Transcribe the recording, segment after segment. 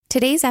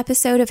Today's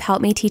episode of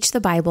Help Me Teach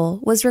the Bible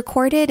was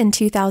recorded in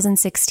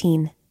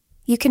 2016.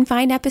 You can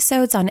find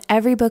episodes on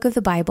every book of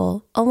the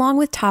Bible, along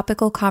with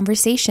topical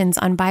conversations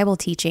on Bible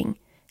teaching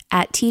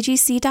at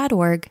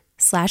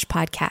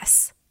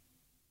tgc.org/podcasts.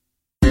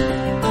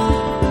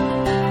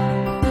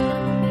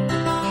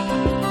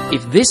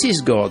 If this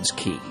is God's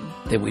king,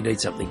 then we need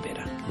something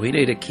better. We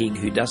need a king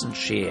who doesn't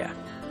share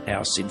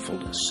our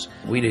sinfulness.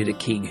 We need a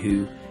king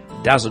who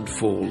doesn't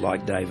fall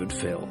like David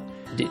fell.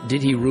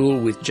 Did he rule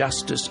with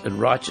justice and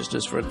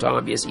righteousness for a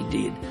time? Yes, he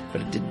did,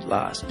 but it didn't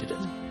last, did it?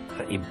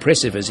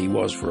 Impressive as he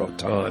was for a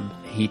time,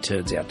 he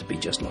turns out to be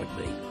just like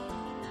me.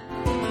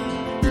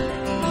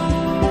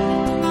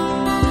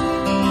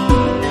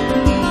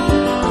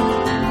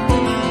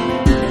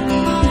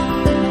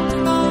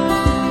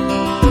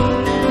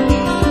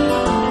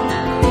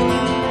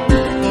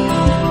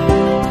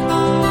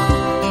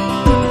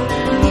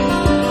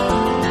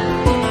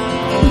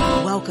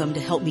 Welcome to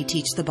Help Me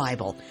Teach the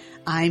Bible.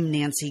 I'm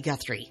Nancy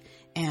Guthrie,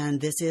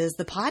 and this is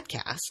the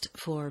podcast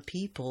for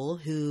people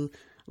who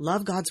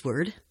love God's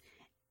Word,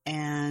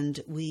 and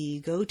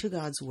we go to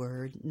God's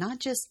Word not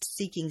just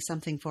seeking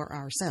something for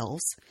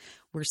ourselves.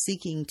 We're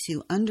seeking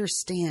to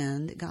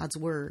understand God's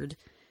Word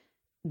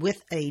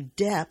with a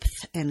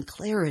depth and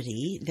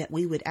clarity that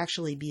we would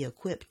actually be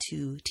equipped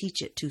to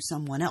teach it to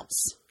someone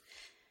else.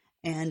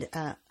 And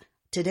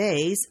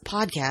today's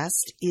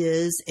podcast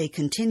is a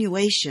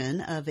continuation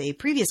of a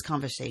previous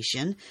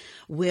conversation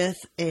with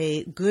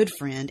a good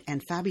friend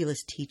and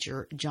fabulous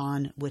teacher,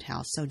 John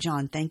Woodhouse. So,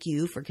 John, thank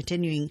you for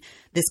continuing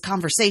this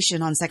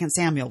conversation on 2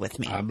 Samuel with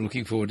me. I'm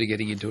looking forward to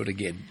getting into it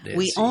again, Nancy.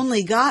 We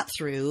only got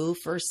through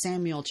 1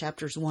 Samuel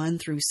chapters 1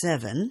 through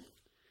 7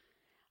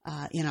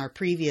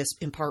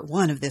 in part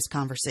 1 of this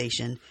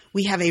conversation.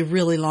 We have a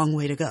really long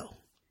way to go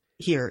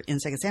here in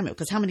 2 Samuel,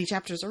 because how many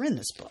chapters are in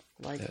this book?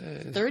 Like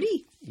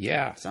 30?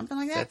 Yeah. Something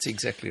like that? That's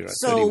exactly right.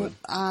 So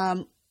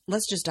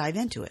let's just dive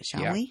into it,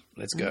 shall we?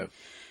 Let's go.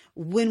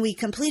 When we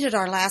completed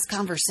our last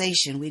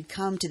conversation, we'd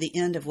come to the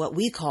end of what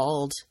we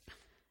called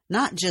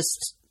not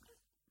just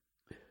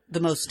the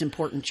most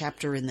important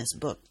chapter in this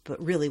book,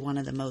 but really one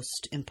of the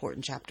most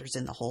important chapters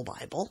in the whole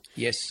Bible.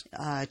 Yes.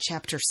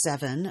 Chapter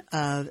 7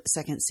 of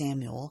 2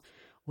 Samuel,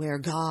 where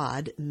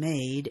God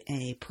made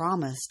a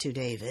promise to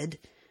David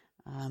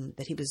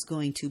that he was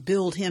going to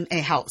build him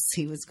a house.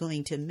 He was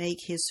going to make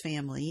his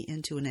family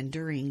into an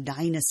enduring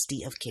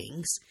dynasty of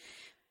kings,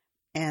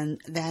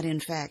 and that, in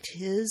fact,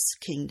 his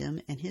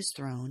kingdom and his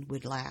throne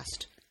would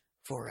last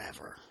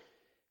forever.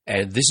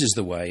 And this is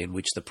the way in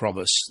which the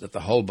promise that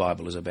the whole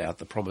Bible is about,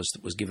 the promise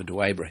that was given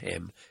to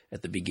Abraham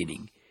at the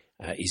beginning,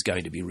 is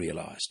going to be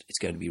realized. It's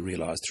going to be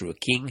realized through a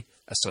king,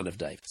 a son of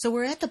David. So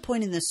we're at the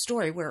point in this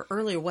story where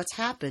earlier what's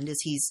happened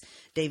is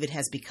David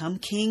has become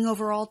king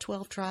over all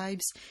 12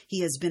 tribes.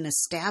 He has been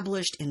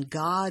established in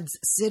God's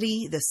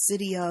city, the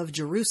city of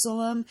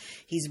Jerusalem.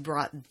 He's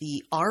brought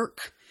the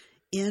ark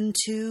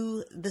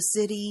into the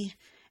city,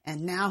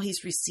 and now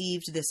he's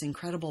received this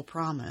incredible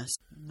promise.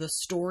 The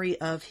story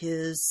of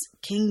his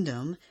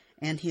kingdom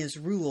and his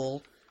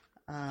rule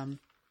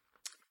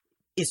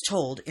is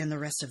told in the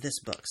rest of this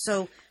book.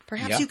 So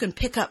perhaps you can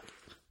pick up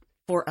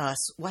for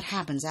us what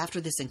happens after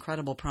this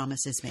incredible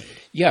promise is made.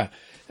 Yeah.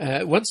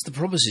 Once the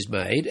promise is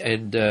made,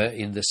 and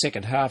in the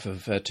second half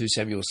of 2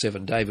 Samuel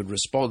 7, David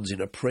responds in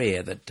a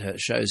prayer that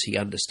shows he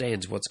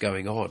understands what's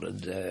going on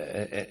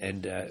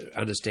and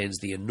understands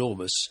the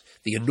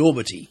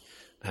enormity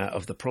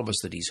of the promise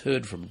that he's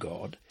heard from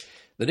God.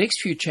 The next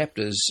few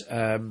chapters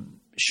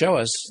show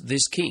us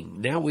this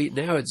king. Now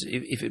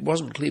if it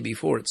wasn't clear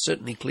before, it's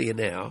certainly clear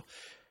now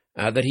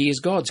that he is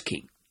God's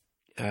king.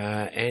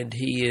 And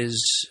he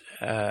is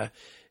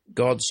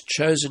God's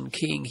chosen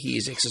king. He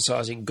is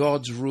exercising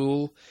God's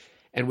rule.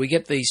 And we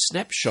get these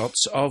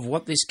snapshots of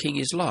what this king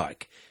is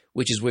like,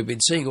 which, as we've been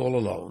seeing all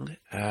along,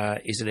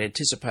 is an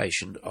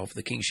anticipation of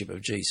the kingship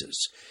of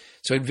Jesus.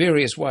 So in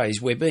various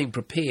ways, we're being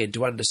prepared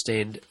to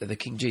understand the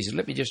King Jesus.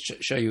 Let me just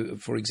show you,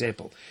 for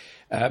example.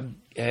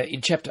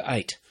 In chapter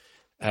 8,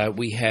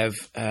 we have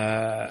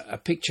a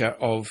picture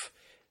of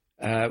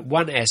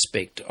one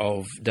aspect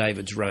of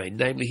David's reign,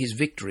 namely his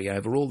victory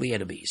over all the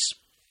enemies.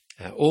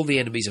 All the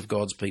enemies of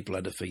God's people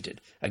are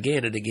defeated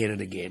again and again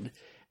and again.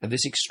 And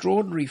this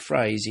extraordinary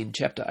phrase in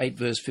chapter 8,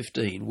 verse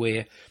 15,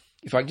 where,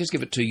 if I can just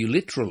give it to you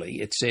literally,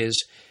 it says,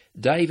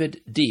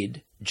 David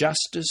did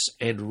justice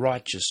and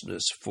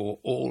righteousness for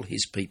all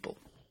his people.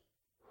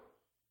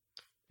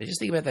 Now just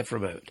think about that for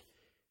a moment.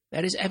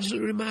 That is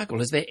absolutely remarkable.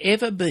 Has there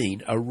ever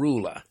been a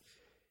ruler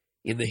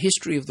in the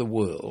history of the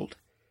world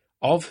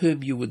of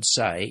whom you would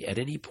say at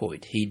any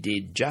point he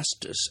did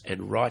justice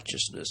and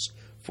righteousness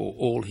for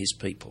all his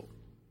people?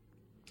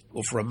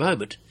 Well, for a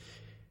moment,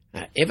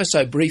 ever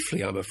so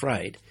briefly, I'm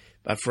afraid,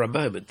 but for a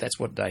moment, that's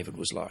what David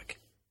was like.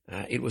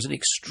 It was an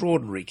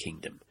extraordinary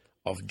kingdom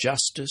of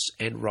justice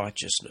and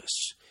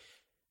righteousness.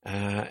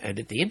 And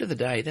at the end of the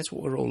day, that's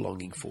what we're all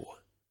longing for.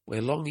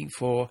 We're longing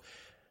for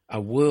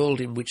a world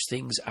in which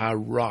things are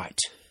right,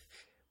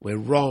 where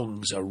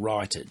wrongs are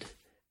righted,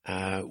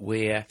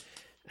 where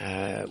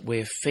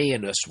where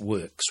fairness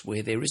works,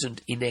 where there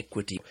isn't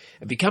inequity.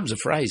 It becomes a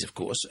phrase, of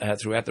course,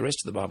 throughout the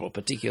rest of the Bible,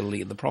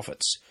 particularly in the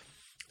prophets,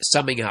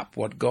 summing up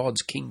what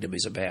God's kingdom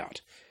is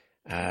about,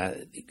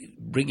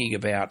 bringing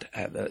about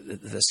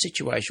the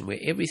situation where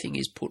everything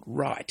is put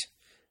right.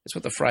 That's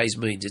what the phrase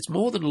means. It's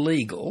more than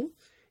legal.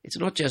 It's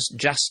not just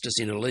justice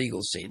in a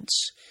legal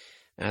sense.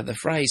 The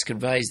phrase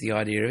conveys the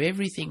idea of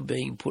everything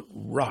being put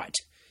right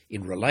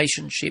in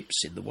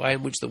relationships, in the way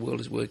in which the world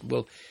is working.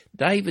 Well,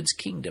 David's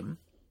kingdom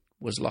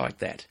was like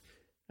that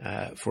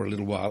for a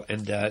little while,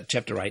 and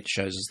chapter 8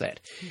 shows us that.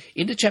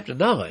 Into chapter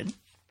 9,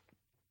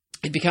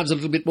 it becomes a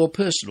little bit more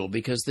personal,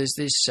 because there's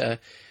this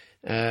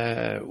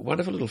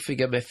wonderful little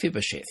figure,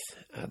 Mephibosheth,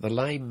 the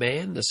lame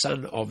man, the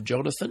son of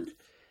Jonathan,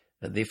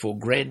 and therefore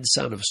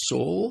grandson of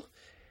Saul.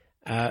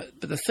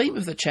 But the theme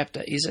of the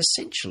chapter is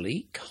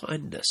essentially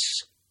kindness.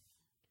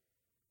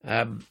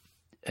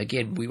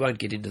 Again, we won't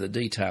get into the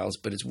details,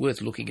 but it's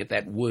worth looking at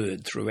that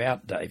word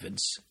throughout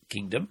David's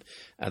kingdom.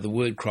 The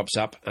word crops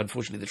up.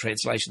 Unfortunately, the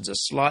translations are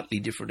slightly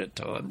different at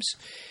times.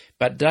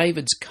 But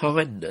David's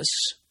kindness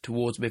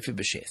towards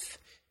Mephibosheth.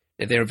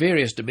 Now, there are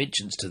various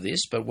dimensions to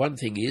this, but one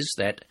thing is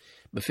that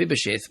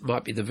Mephibosheth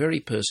might be the very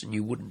person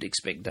you wouldn't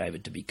expect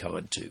David to be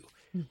kind to.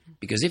 Mm-hmm.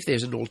 Because if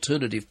there's an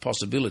alternative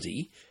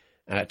possibility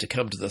to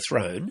come to the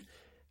throne,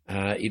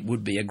 it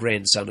would be a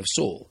grandson of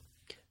Saul.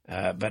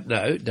 But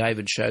no,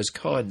 David shows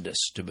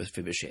kindness to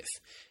Mephibosheth.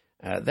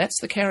 That's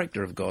the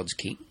character of God's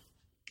king.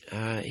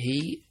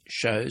 He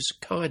shows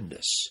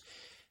kindness.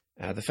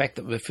 The fact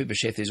that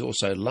Mephibosheth is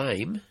also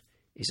lame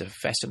is a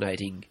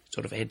fascinating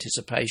sort of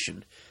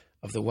anticipation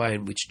of the way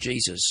in which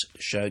Jesus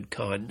showed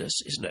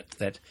kindness, isn't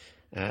it?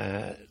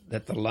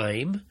 That the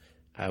lame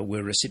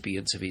were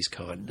recipients of his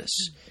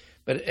kindness.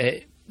 But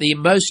the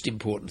most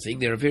important thing,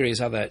 there are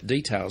various other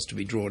details to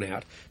be drawn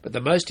out, but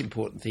the most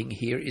important thing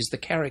here is the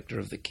character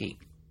of the king.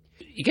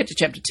 You get to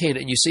chapter 10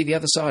 and you see the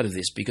other side of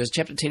this, because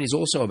chapter 10 is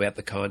also about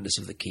the kindness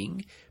of the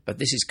king, but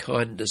this is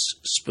kindness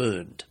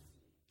spurned.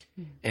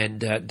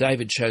 And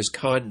David shows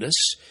kindness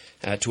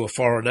to a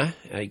foreigner.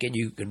 Again,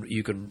 you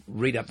can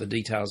read up the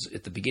details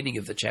at the beginning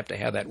of the chapter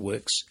how that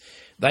works.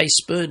 They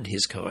spurned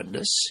his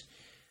kindness,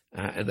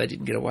 and they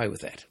didn't get away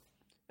with that.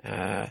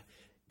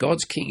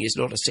 God's king is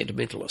not a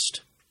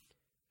sentimentalist.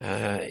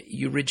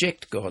 You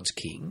reject God's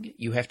king,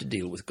 you have to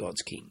deal with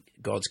God's king.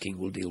 God's king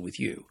will deal with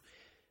you.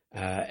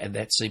 And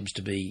that seems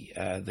to be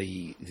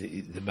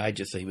the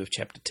major theme of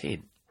chapter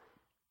 10.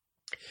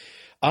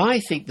 I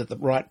think that the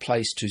right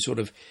place to sort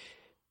of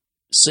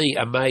see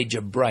a major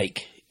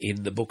break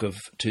in the book of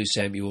 2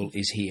 Samuel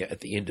is here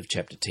at the end of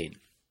chapter 10.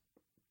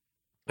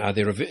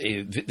 There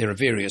are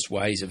various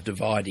ways of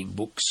dividing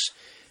books.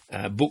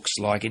 Books,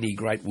 like any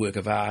great work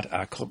of art,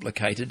 are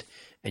complicated,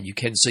 and you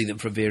can see them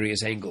from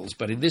various angles.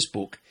 But in this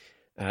book,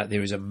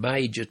 there is a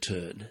major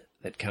turn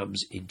that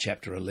comes in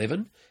chapter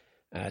 11,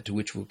 to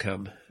which we'll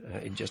come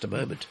in just a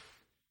moment.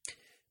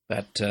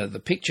 But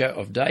the picture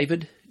of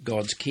David,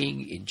 God's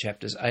king, in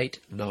chapters 8,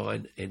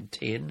 9 and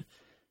 10,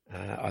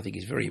 I think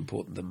is very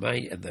important.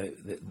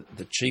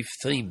 The chief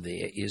theme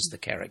there is the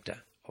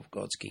character of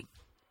God's king.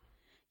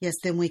 Yes,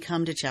 then we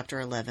come to chapter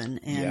 11.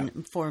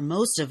 And for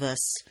most of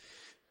us,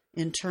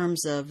 in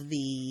terms of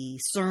the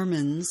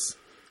sermons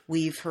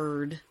we've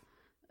heard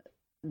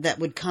that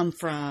would come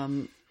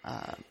from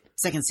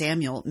 2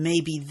 Samuel,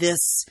 maybe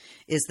this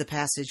is the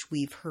passage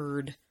we've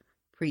heard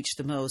preached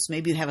the most.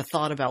 Maybe you have a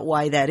thought about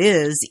why that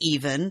is,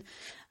 even.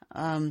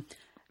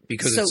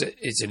 Because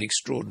it's an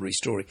extraordinary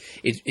story.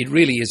 It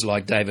really is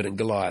like David and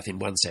Goliath in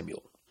 1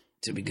 Samuel,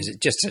 because it's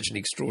just such an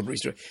extraordinary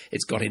story.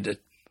 It's got into,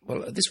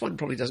 well, this one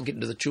probably doesn't get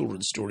into the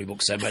children's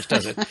storybook so much,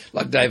 does it?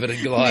 Like David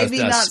and Goliath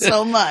Maybe does. not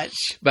so much.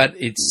 But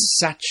it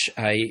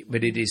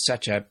is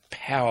such a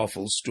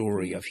powerful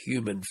story of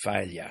human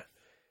failure.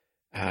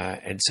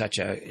 And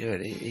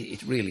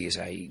it really is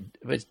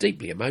it's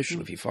deeply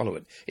emotional if you follow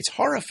it. It's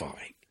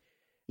horrifying.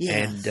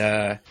 Yes.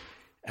 And,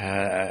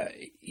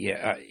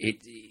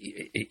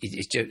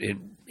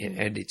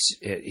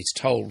 it's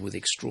told with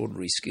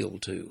extraordinary skill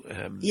too.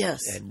 Yes.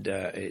 And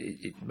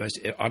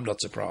I'm not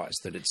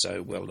surprised that it's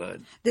so well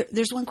known.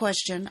 There's one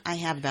question I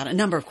have about it, a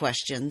number of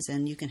questions,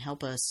 and you can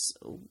help us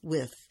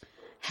with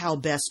how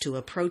best to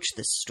approach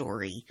this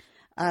story.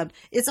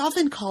 It's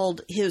often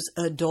called his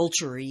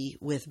adultery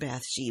with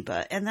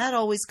Bathsheba, and that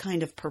always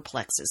kind of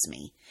perplexes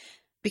me,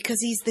 because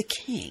he's the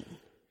king,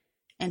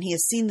 and he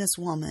has seen this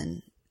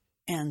woman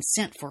and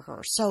sent for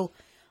her. So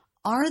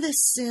are the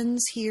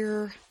sins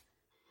here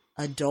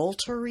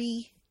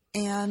adultery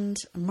and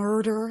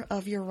murder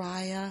of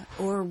Uriah,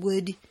 or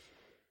would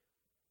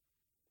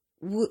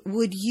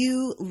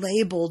you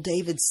label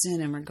David's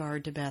sin in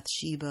regard to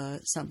Bathsheba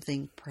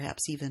something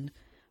perhaps even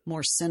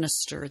more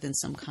sinister than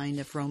some kind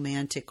of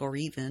romantic or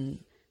even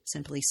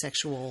simply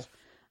sexual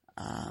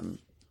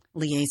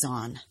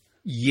liaison?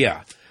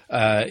 Yeah,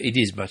 it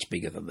is much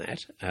bigger than that.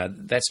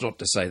 That's not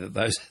to say that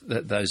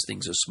those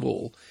things are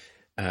small,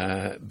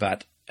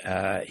 but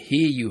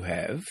here you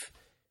have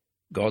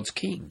God's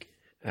king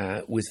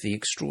with the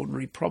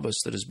extraordinary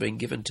promise that has been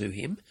given to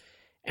him,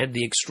 and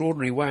the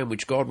extraordinary way in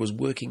which God was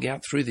working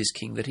out through this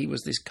king, that he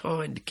was this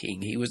kind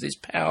king, he was this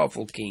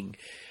powerful king,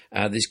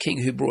 this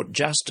king who brought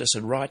justice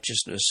and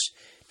righteousness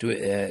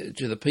to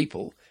the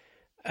people.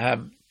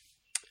 And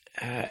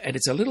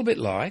it's a little bit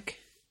like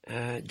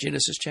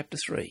Genesis chapter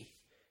 3.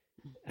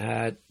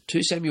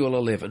 2 Samuel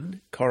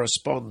 11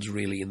 corresponds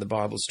really in the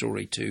Bible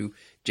story to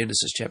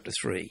Genesis chapter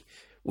 3,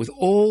 with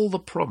all the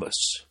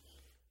promise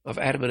of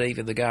Adam and Eve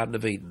in the Garden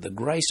of Eden, the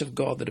grace of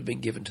God that had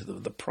been given to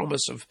them, the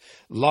promise of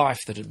life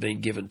that had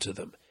been given to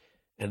them.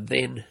 And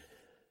then,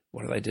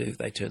 what do?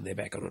 They turn their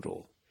back on it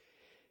all.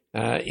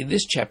 In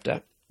this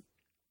chapter,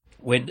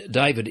 when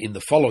David, in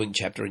the following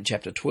chapter, in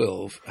chapter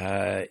 12,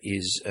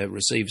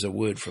 receives a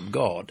word from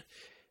God,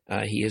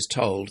 he is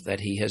told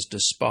that he has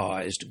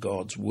despised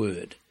God's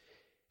word.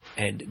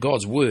 And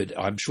God's word,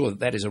 I'm sure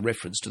that is a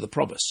reference to the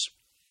promise.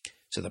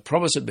 So the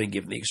promise had been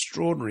given, the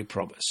extraordinary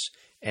promise,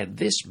 and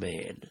this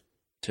man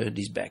turned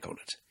his back on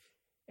it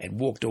and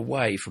walked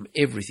away from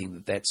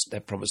everything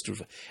that promise to.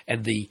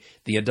 And the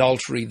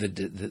adultery, the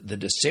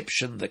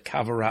deception, the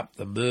cover-up,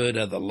 the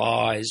murder, the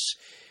lies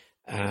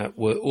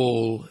were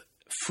all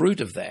fruit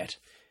of that.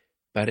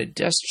 But it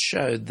just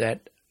showed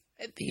that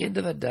at the end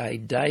of the day,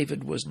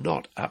 David was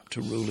not up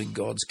to ruling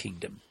God's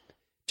kingdom.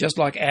 Just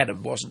like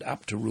Adam wasn't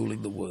up to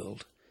ruling the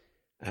world.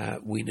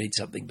 We need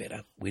something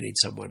better. We need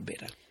someone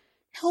better.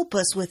 Help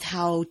us with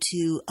how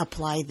to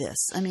apply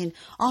this. I mean,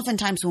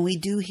 oftentimes when we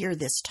do hear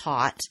this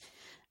taught,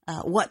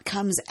 what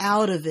comes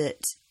out of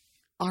it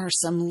are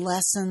some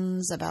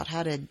lessons about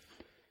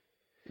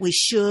we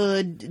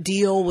should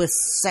deal with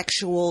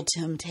sexual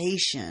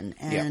temptation.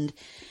 And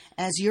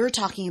as you're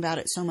talking about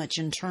it so much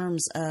in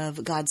terms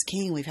of God's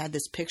king, we've had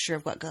this picture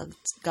of what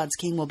God's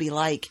king will be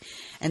like.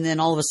 And then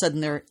all of a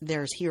sudden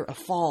there's here a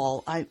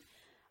fall.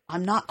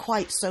 I'm not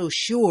quite so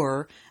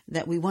sure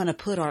that we want to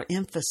put our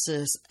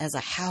emphasis as a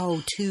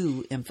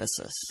how-to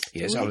emphasis.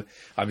 Yes,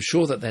 I'm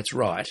sure that's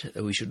right.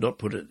 That we should not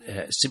put it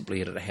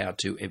simply at a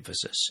how-to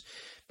emphasis.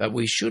 But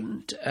we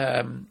shouldn't...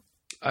 I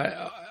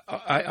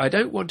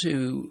don't want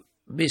to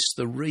miss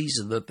the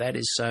reason that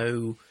is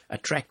so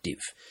attractive.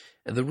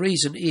 And the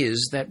reason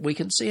is that we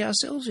can see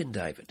ourselves in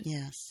David.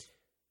 Yes.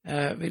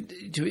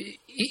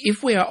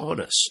 If we are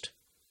honest,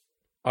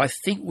 I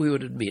think we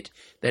would admit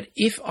that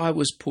if I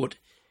was put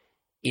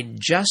in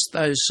just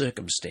those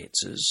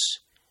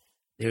circumstances,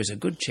 there is a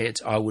good chance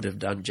I would have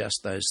done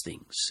just those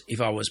things. If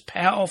I was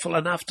powerful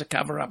enough to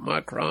cover up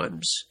my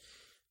crimes,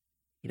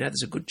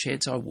 there's a good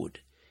chance I would.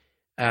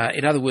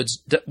 In other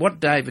words, what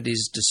David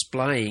is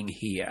displaying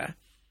here,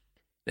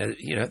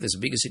 there's a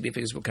bigger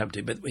significance we'll come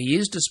to, but he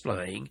is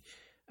displaying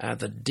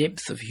the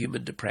depth of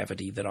human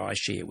depravity that I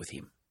share with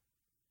him.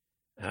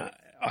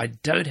 I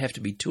don't have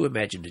to be too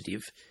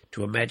imaginative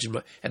to imagine,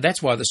 and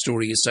that's why the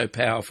story is so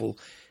powerful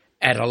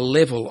at a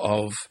level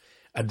of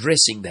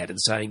addressing that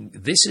and saying,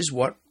 this is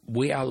what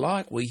we are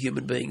like, we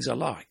human beings are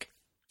like.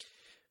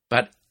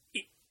 But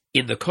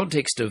in the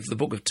context of the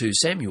book of 2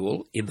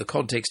 Samuel, in the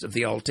context of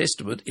the Old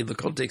Testament, in the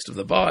context of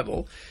the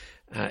Bible,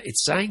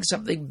 it's saying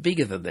something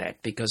bigger than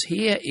that, because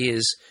here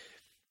is,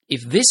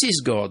 if this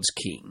is God's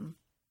king,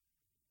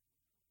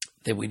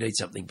 then we need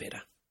something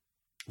better.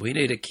 We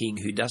need a king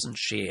who doesn't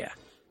share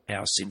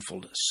our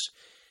sinfulness.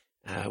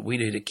 We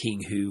need a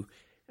king who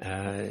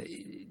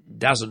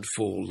doesn't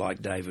fall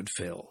like David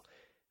fell.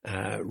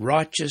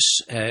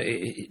 Righteous,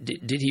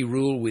 did he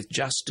rule with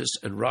justice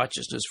and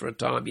righteousness for a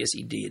time? Yes,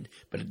 he did,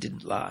 but it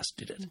didn't last,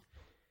 did it?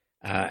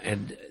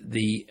 And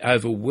the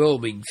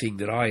overwhelming thing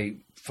that I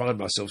find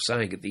myself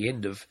saying at the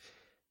end of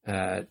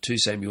 2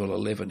 Samuel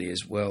 11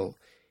 is, well,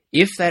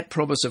 if that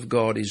promise of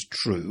God is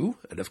true,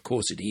 and of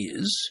course it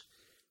is,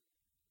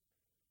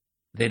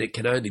 then it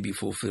can only be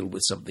fulfilled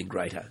with something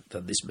greater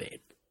than this man.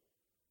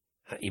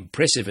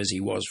 Impressive as he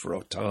was for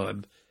a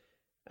time,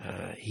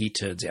 he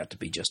turns out to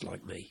be just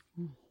like me.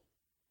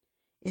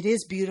 It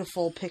is a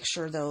beautiful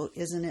picture, though,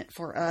 isn't it,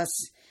 for us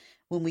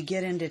when we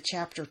get into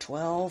chapter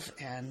 12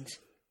 and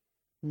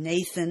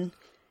Nathan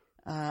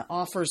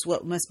offers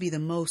what must be the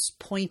most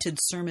pointed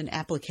sermon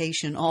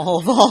application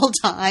of all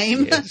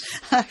time.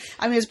 Yes.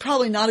 I mean, it's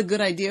probably not a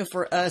good idea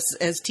for us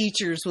as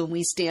teachers when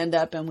we stand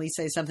up and we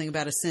say something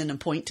about a sin and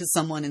point to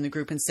someone in the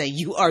group and say,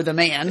 you are the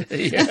man.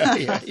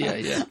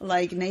 Yeah.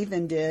 Like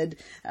Nathan did.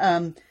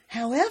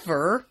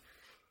 However,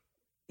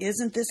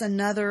 isn't this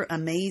another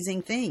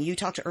amazing thing? You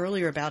talked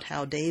earlier about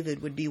how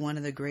David would be one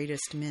of the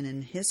greatest men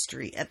in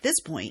history. At this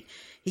point,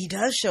 he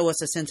does show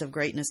us a sense of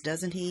greatness,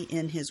 doesn't he,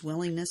 in his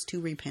willingness to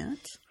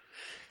repent?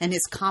 And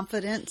his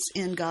confidence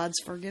in God's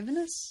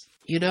forgiveness?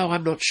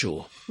 I'm not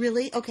sure.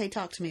 Really? Okay,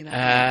 talk to me about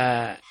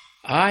that.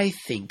 I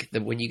think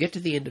that when you get to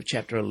the end of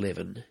chapter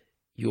 11,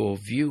 your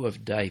view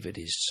of David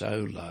is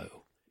so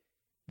low.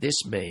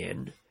 This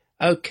man,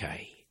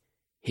 okay,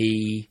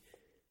 he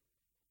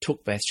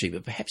took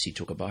Bathsheba. Perhaps he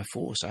took her by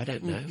force. I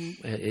don't know.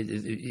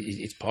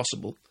 It's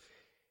possible.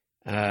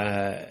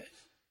 And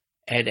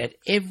at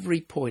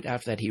every point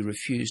after that, he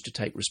refused to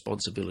take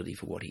responsibility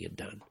for what he had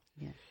done.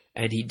 Yeah.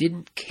 And he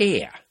didn't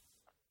care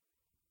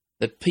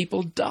that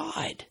people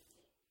died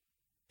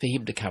for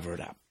him to cover it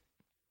up.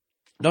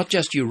 Not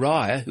just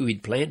Uriah, who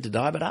he'd planned to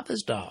die, but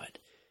others died.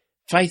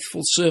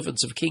 Faithful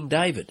servants of King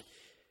David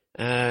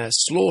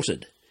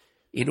slaughtered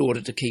in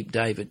order to keep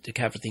David, to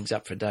cover things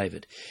up for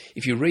David.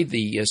 If you read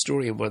the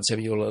story in 2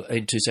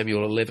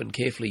 Samuel 11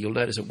 carefully, you'll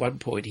notice at one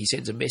point he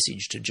sends a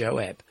message to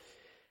Joab,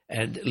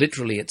 and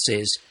literally it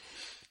says,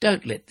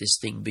 "Don't let this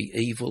thing be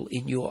evil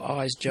in your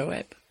eyes,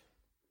 Joab.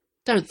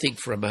 Don't think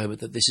for a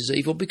moment that this is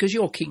evil, because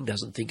your king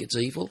doesn't think it's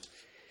evil.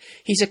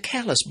 He's a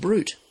callous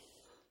brute.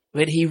 I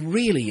mean, he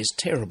really is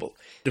terrible."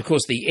 Of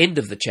course, the end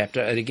of the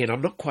chapter, and again,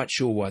 I'm not quite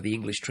sure why the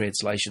English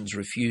translations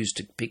refuse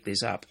to pick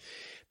this up,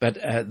 but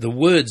the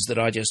words that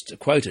I just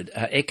quoted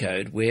are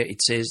echoed where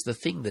it says the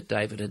thing that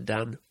David had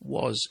done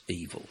was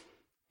evil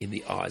in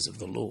the eyes of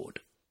the Lord.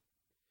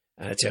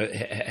 That's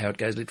how it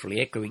goes, literally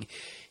echoing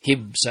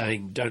him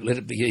saying, "Don't let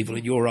it be evil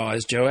in your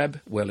eyes, Joab."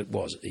 Well, it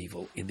was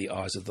evil in the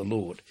eyes of the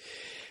Lord.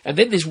 And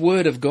then this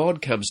word of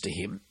God comes to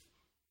him.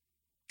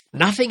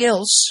 Nothing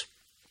else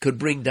could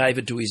bring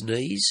David to his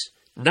knees.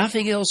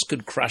 Nothing else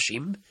could crush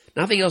him.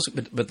 Nothing else,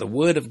 but the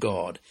word of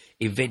God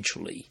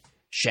eventually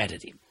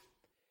shattered him.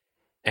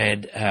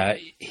 And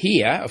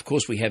here, of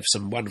course, we have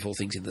some wonderful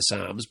things in the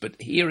Psalms, but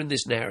here in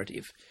this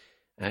narrative,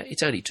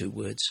 it's only 2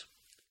 words.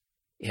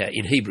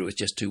 In Hebrew, it's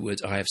just 2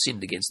 words. "I have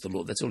sinned against the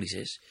Lord." That's all he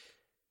says.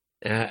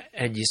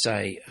 And you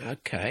say,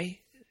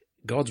 okay,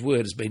 God's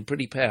word has been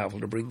pretty powerful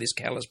to bring this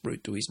callous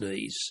brute to his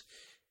knees.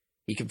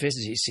 He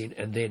confesses his sin,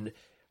 and then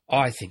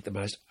I think the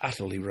most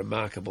utterly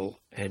remarkable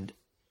and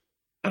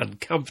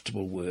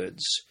uncomfortable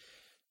words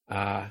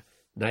are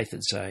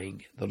Nathan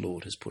saying, "The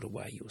Lord has put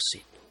away your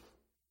sin."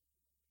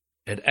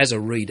 And as a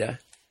reader,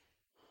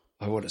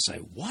 I want to say,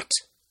 what?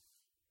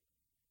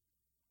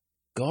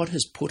 God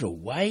has put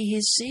away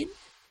his sin?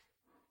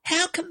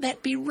 How can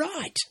that be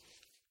right?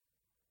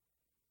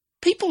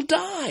 People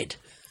died.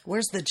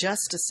 Where's the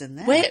justice in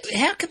that?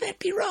 How can that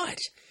be right?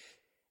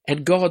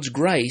 And God's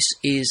grace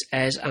is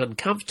as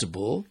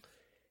uncomfortable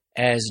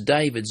as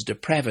David's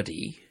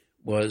depravity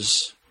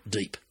was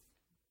deep.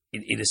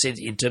 In a sense,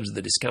 in terms of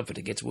the discomfort,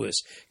 it gets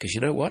worse. Because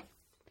you know what?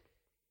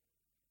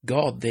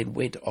 God then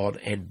went on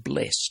and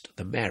blessed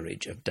the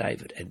marriage of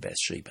David and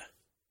Bathsheba.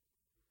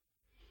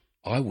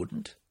 I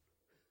wouldn't.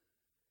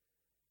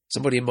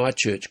 Somebody in my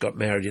church got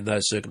married in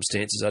those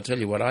circumstances. I tell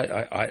you what,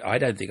 I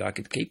don't think I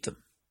could keep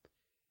them.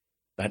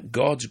 But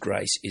God's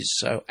grace is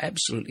so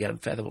absolutely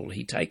unfathomable.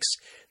 He takes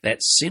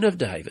that sin of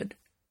David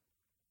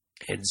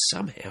and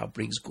somehow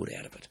brings good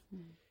out of it.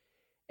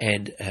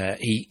 And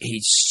he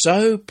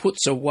so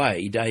puts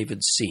away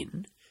David's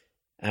sin.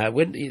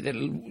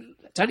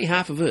 It's only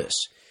half a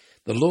verse.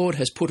 The Lord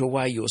has put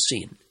away your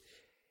sin.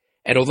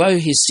 And although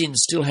his sin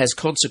still has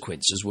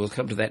consequences, we'll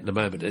come to that in a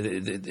moment,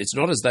 it's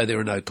not as though there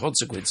are no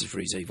consequences for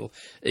his evil.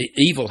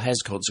 Evil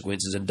has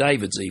consequences, and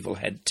David's evil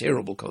had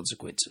terrible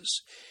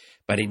consequences.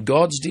 But in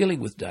God's dealing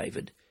with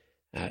David,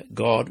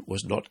 God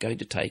was not going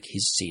to take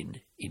his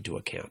sin into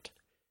account.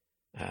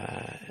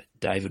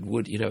 David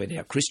would, in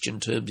our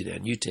Christian terms, in our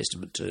New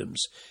Testament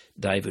terms,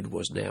 David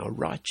was now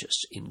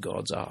righteous in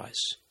God's eyes.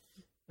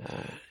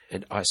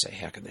 And I say,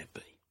 how can that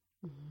be?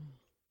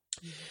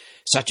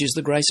 Such is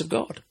the grace of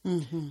God.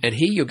 Mm-hmm. And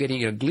here you're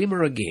getting a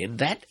glimmer again.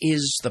 That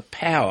is the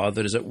power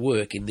that is at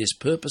work in this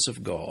purpose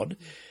of God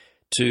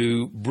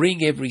to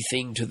bring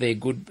everything to their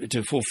good,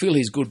 to fulfill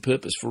his good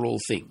purpose for all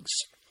things.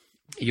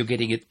 You're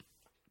getting it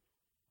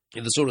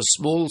in the sort of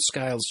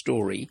small-scale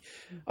story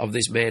of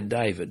this man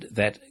David,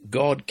 that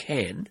God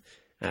can,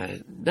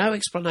 no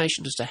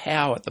explanation as to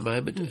how at the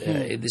moment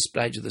in this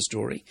stage of the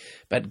story,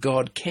 but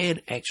God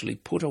can actually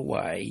put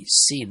away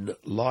sin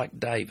like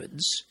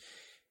David's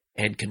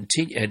and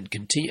continue,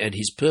 and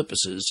his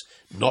purposes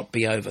not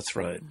be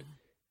overthrown.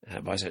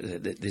 By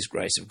saying that this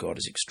grace of God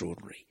is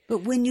extraordinary.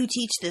 But when you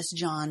teach this,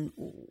 John,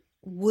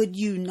 would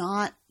you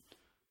not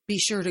be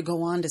sure to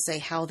go on to say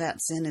how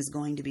that sin is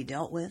going to be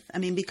dealt with? I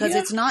mean, because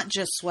it's not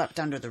just swept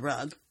under the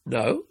rug.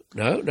 No,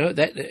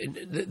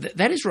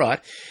 that is right.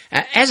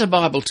 As a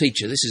Bible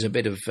teacher, this is a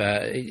bit of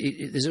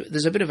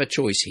there's a bit of a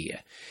choice here.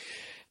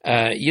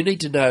 You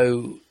need to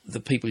know the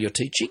people you're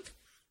teaching.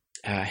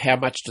 How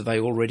much do they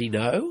already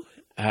know?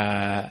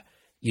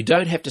 You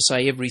don't have to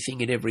say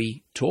everything in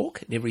every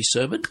talk, in every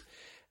sermon.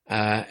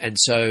 And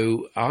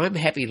so I'm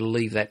happy to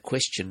leave that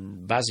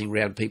question buzzing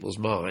around people's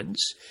minds.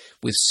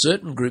 With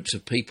certain groups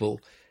of people,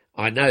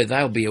 I know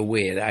they'll be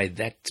aware, hey,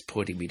 that's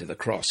pointing me to the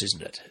cross,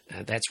 isn't it?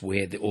 That's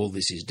where all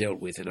this is dealt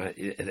with,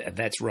 and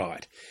that's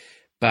right.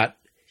 But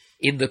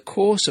in the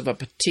course of a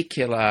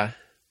particular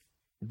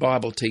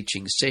Bible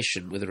teaching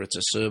session, whether it's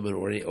a sermon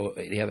or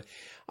any other,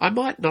 I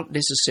might not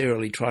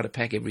necessarily try to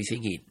pack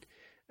everything in.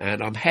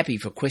 And I'm happy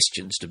for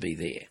questions to be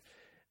there.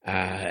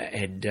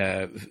 And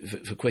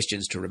for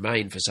questions to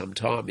remain for some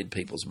time in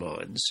people's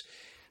minds.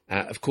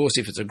 Of course,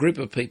 if it's a group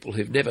of people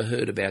who've never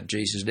heard about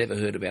Jesus, never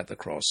heard about the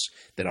cross,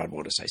 then I'd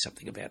want to say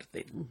something about it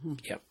then. Mm-hmm.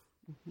 Yep.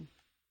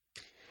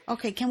 Mm-hmm.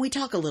 Okay, can we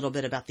talk a little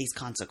bit about these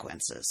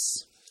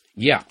consequences?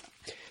 Yeah.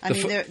 I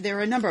mean, there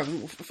are a number of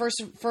them.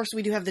 First,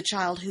 we do have the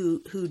child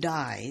who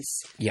dies.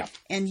 Yeah.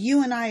 And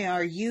you and I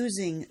are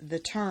using the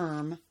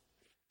term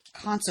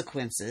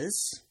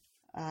consequences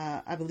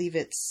I believe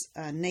it's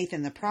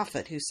Nathan the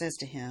prophet who says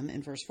to him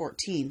in verse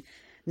 14,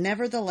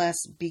 "Nevertheless,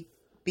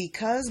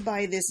 because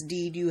by this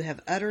deed you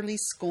have utterly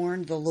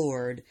scorned the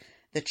Lord,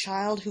 the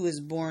child who is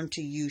born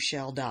to you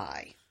shall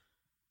die."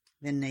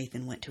 Then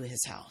Nathan went to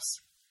his house.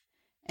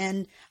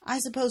 And I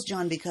suppose,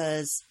 John,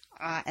 because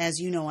as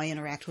you know, I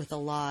interact with a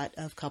lot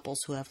of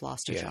couples who have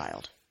lost a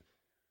child.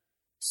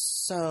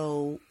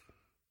 So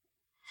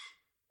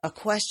a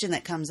question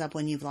that comes up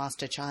when you've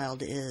lost a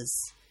child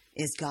is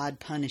God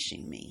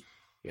punishing me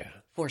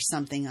for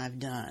something I've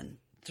done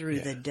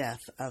through the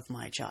death of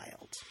my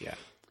child? Yeah.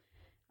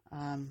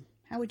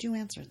 How would you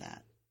answer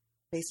that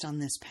based on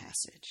this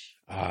passage?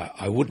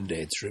 I wouldn't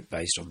answer it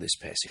based on this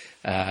passage.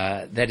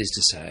 That is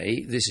to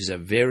say, this is a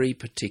very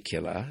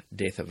particular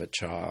death of a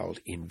child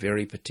in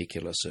very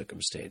particular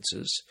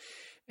circumstances,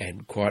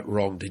 and quite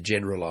wrong to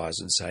generalise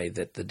and say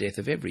that the death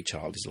of every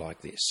child is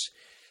like this.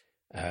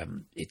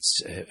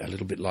 It's a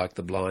little bit like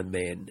the blind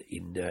man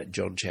in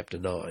John chapter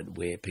 9,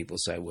 where people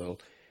say, well,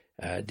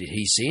 did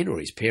he sin or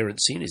his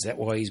parents sin? Is that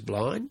why he's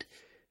blind?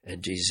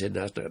 And Jesus said,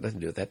 no, it's got nothing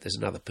to do with that. There's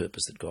another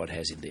purpose that God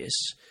has in this.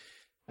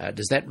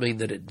 Does that mean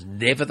that it's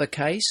never the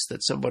case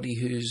that somebody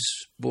who's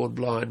born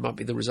blind might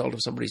be the result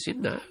of somebody's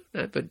sin? No,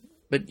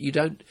 but you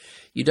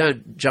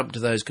don't jump to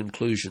those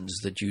conclusions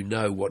that you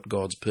know what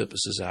God's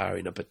purposes are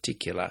in a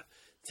particular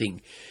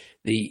thing.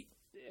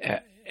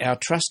 Our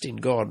trust in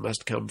God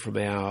must come from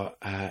our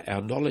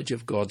knowledge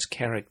of God's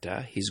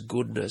character, His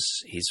goodness,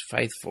 His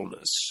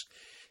faithfulness.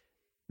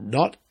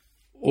 Not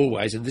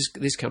always, and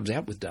this comes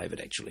out with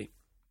David actually,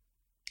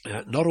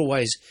 not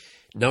always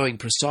knowing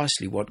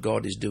precisely what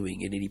God is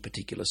doing in any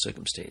particular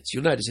circumstance.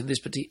 You'll notice in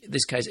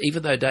this case,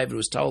 even though David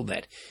was told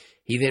that,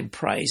 he then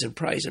prays and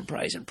prays and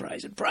prays and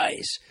prays and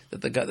prays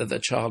that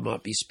the child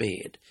might be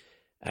spared.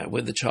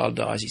 When the child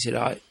dies, he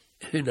said,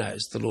 who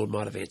knows, the Lord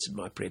might have answered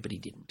my prayer, but he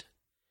didn't.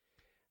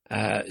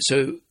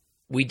 So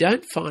we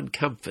don't find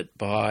comfort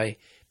by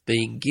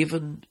being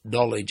given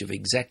knowledge of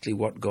exactly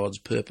what God's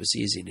purpose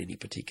is in any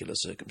particular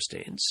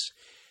circumstance,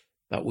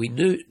 but we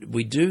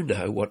do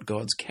know what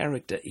God's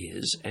character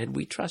is, and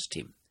we trust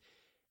Him.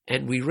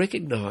 And we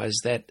recognise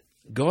that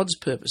God's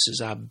purposes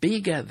are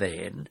bigger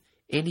than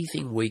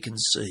anything we can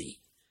see.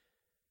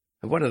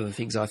 And one of the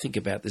things I think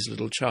about this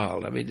little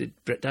child, I mean,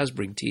 it does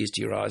bring tears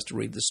to your eyes to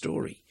read the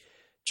story.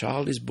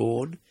 Child is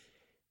born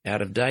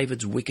out of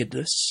David's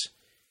wickedness.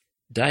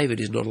 David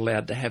is not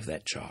allowed to have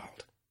that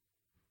child.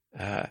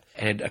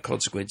 And a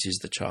consequence is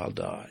the child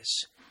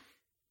dies.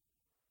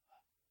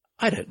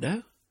 I don't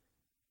know.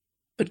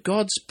 But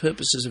God's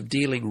purposes of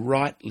dealing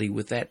rightly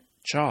with that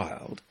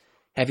child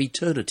have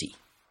eternity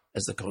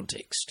as the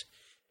context.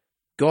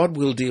 God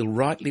will deal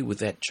rightly with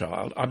that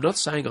child. I'm not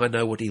saying I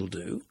know what He'll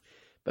do,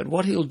 but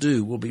what He'll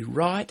do will be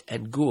right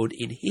and good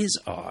in His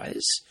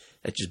eyes,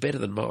 which is better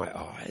than my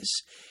eyes,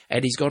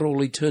 and He's got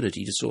all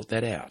eternity to sort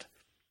that out.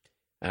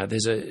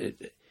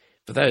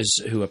 For those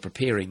who are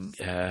preparing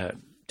to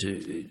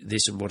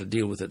this and want to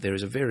deal with it, there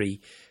is a very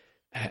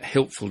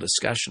helpful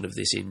discussion of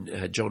this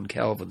in John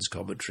Calvin's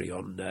commentary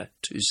on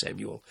 2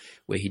 Samuel,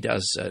 where he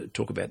does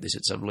talk about this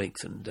at some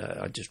length, and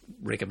I just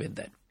recommend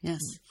that. Yes.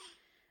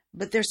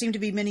 But there seem to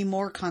be many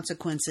more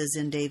consequences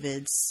in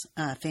David's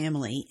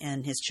family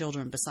and his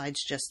children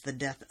besides just the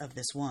death of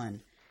this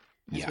one.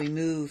 As we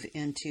move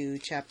into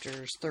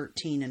chapters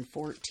 13 and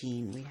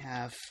 14, we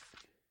have...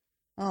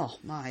 Oh,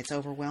 my, it's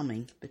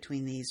overwhelming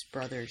between these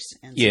brothers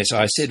and sisters. Yes,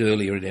 I said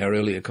earlier in our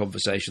earlier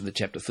conversation that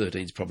chapter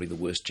 13 is probably the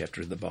worst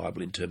chapter in the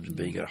Bible in terms of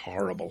being a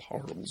horrible,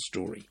 horrible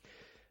story.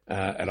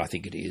 And I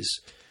think it is.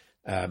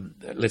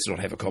 Let's not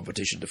have a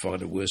competition to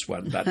find a worse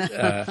one. But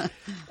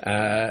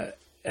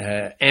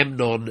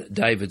Amnon,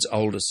 David's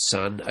oldest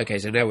son. Okay,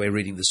 so now we're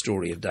reading the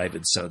story of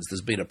David's sons.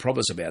 There's been a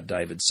promise about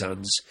David's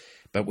sons,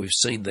 but we've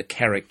seen the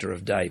character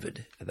of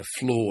David, the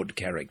flawed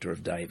character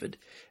of David,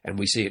 and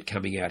we see it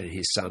coming out in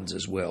his sons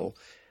as well.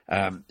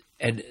 And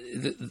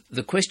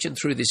the question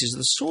through this is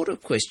the sort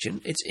of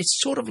question, it's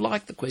sort of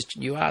like the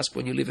question you ask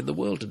when you live in the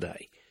world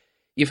today.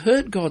 You've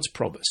heard God's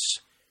promise,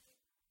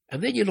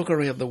 and then you look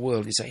around the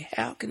world and you say,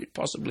 how can it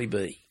possibly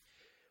be?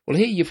 Well,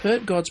 here you've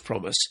heard God's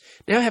promise.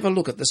 Now have a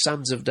look at the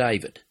sons of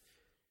David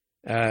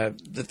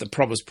that the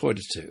promise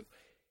pointed to.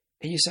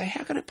 And you say,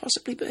 how can it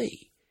possibly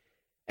be?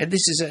 And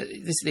this is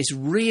this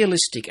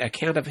realistic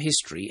account of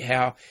history,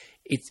 how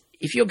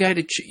if you're going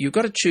to you've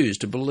got to choose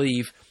to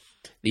believe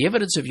the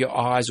evidence of your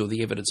eyes or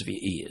the evidence of your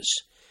ears.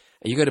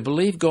 Are you going to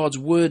believe God's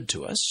word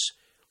to us,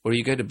 or are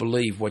you going to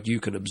believe what you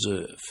can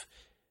observe?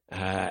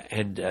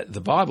 And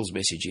the Bible's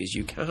message is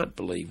you can't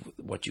believe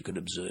what you can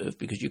observe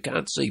because you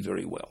can't see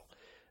very well.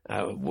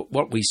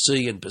 What we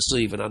see and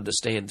perceive and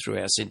understand through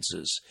our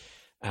senses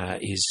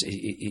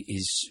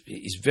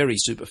is very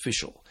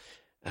superficial.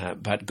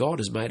 But God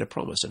has made a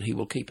promise and He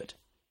will keep it.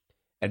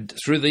 And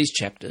through these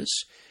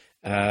chapters,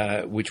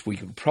 which we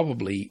can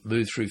probably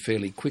move through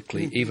fairly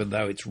quickly, even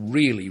though it's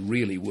really,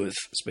 really worth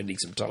spending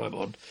some time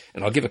on,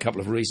 and I'll give a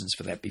couple of reasons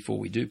for that before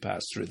we do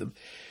pass through them.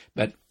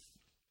 But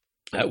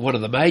one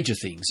of the major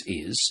things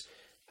is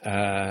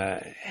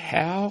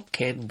how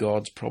can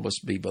God's promise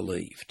be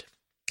believed?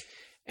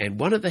 And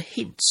one of the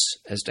hints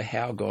as to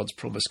how God's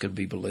promise can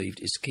be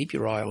believed is to keep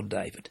your eye on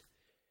David,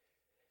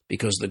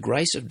 because the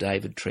grace of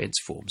David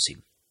transforms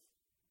him.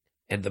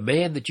 And the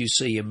man that you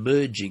see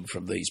emerging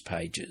from these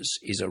pages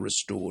is a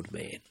restored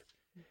man.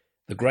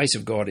 The grace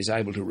of God is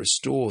able to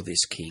restore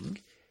this king,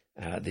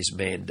 this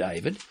man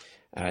David.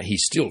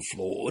 He's still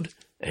flawed,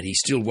 and he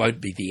still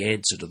won't be the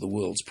answer to the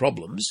world's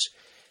problems.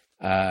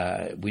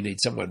 We need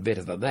someone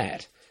better than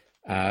that.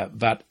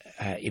 But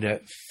in a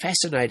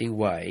fascinating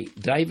way,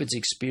 David's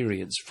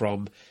experience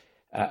from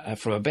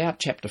about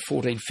chapter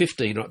 14,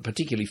 15,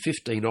 particularly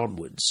 15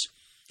 onwards,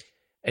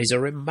 is a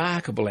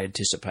remarkable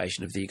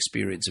anticipation of the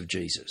experience of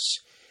Jesus.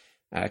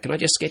 Can I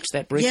just sketch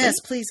that briefly? Yes,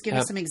 please give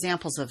us some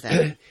examples of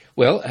that.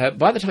 Well,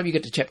 by the time you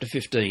get to chapter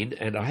 15,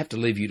 and I have to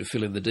leave you to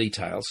fill in the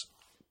details,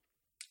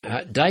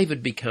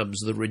 David becomes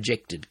the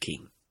rejected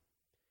king,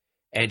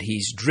 and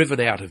he's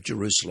driven out of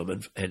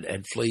Jerusalem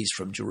and flees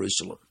from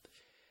Jerusalem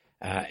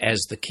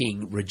as the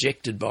king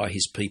rejected by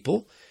his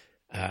people,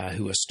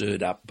 who are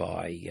stirred up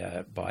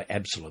by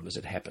Absalom, as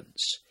it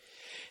happens.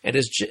 And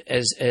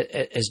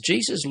as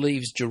Jesus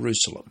leaves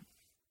Jerusalem,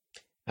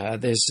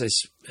 there's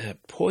this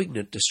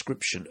poignant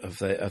description of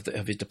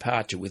his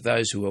departure with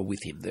those who are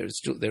with him.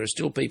 There are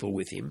still people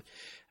with him.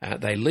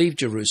 They leave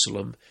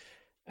Jerusalem.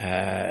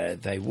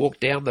 They walk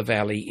down the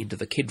valley into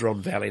the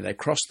Kidron Valley. They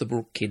cross the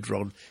brook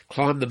Kidron,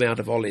 climb the Mount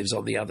of Olives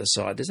on the other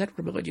side. Does that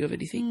remind you of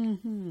anything?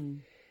 Mm-hmm.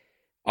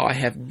 I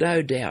have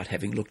no doubt,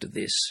 having looked at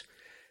this,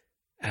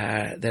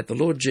 that the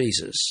Lord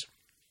Jesus,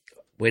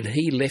 when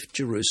he left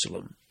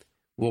Jerusalem,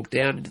 walked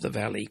down into the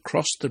valley,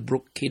 crossed the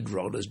brook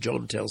Kidron, as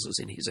John tells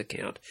us in his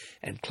account,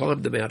 and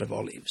climbed the Mount of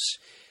Olives,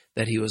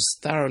 that he was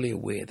thoroughly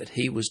aware that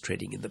he was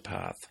treading in the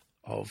path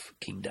of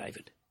King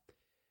David.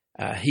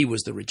 He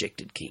was the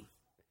rejected king,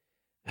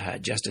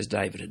 just as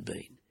David had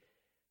been.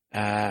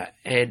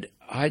 And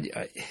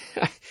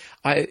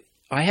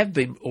I have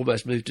been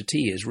almost moved to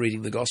tears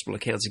reading the gospel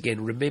accounts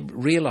again,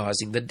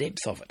 realising the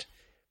depth of it.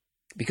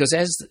 Because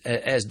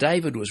as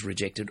David was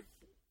rejected,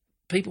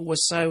 people were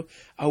so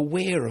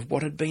aware of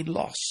what had been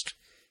lost.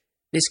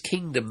 This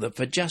kingdom that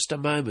for just a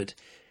moment,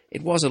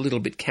 it was a little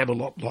bit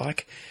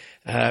Camelot-like,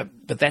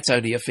 but that's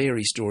only a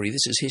fairy story.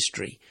 This is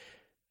history.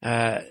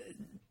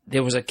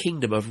 There was a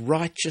kingdom of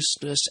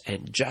righteousness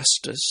and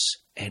justice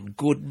and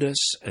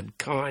goodness and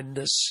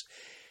kindness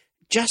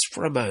just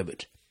for a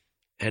moment,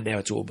 and now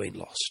it's all been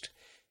lost.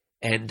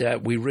 And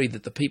we read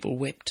that the people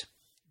wept.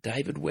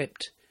 David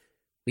wept.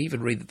 We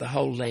even read that the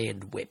whole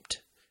land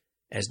wept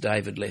as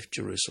David left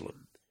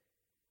Jerusalem.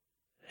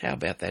 How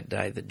about that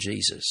day that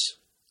Jesus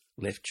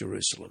left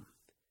Jerusalem,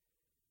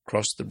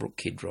 crossed the brook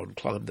Kidron,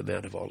 climbed the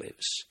Mount of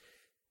Olives,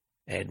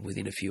 and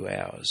within a few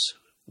hours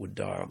would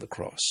die on the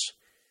cross,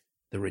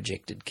 the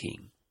rejected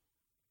king?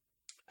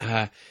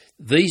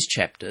 These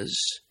chapters,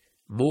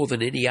 more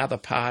than any other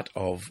part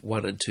of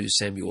 1 and 2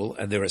 Samuel,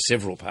 and there are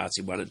several parts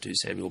in 1 and 2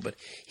 Samuel, but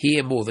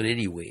here more than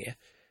anywhere,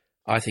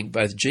 I think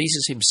both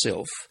Jesus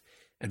himself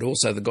and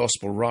also the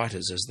gospel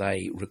writers, as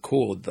they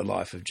record the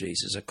life of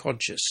Jesus, are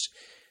conscious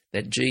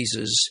that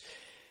Jesus,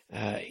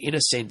 in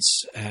a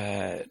sense,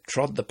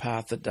 trod the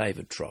path that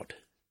David trod.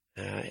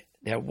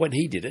 Now, when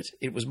he did it,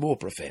 it was more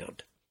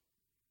profound.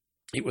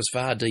 It was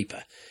far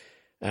deeper.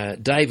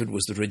 David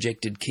was the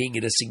rejected king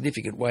in a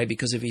significant way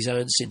because of his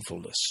own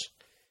sinfulness.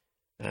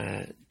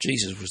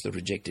 Jesus was the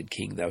rejected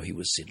king, though he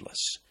was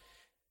sinless.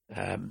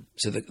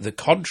 So the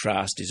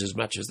contrast is as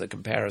much as the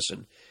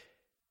comparison,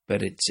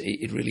 but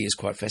it really is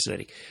quite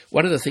fascinating.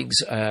 One of the things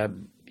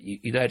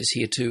you notice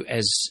here too,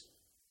 as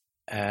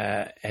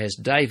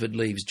David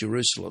leaves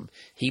Jerusalem,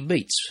 he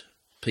meets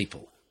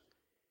people.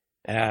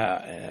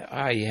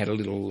 I had a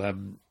little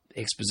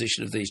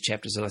exposition of these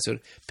chapters, and I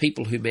thought,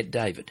 people who met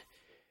David.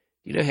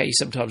 You know how you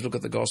sometimes look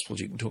at the Gospels,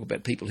 you can talk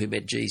about people who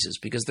met Jesus,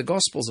 because the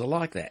Gospels are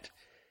like that.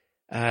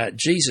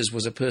 Jesus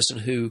was a person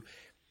who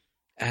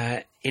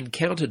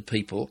encountered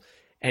people,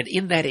 and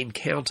in that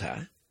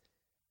encounter,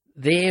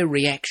 their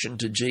reaction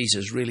to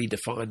Jesus really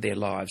defined their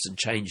lives and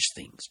changed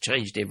things,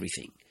 changed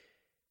everything.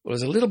 Well, it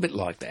was a little bit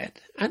like that,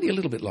 only a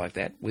little bit like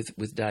that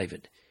with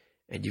David.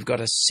 And you've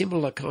got a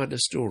similar kind of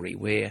story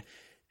where,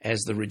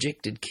 as the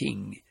rejected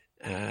king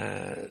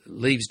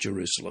leaves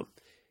Jerusalem,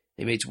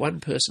 he meets one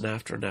person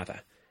after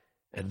another,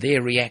 and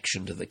their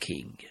reaction to the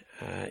king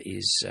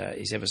is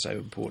ever so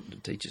important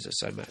and teaches us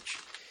so much.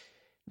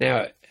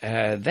 Now,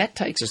 that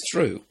takes us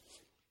through,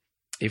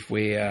 if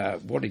we're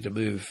wanting to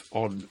move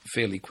on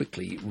fairly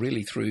quickly,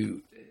 really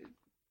through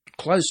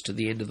close to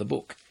the end of the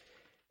book.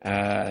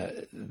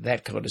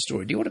 That kind of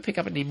story. Do you want to pick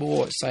up any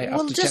more, say,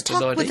 up to just chapter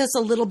 19? talk with us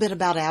a little bit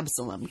about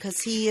Absalom,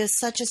 because he is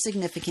such a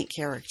significant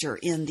character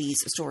in these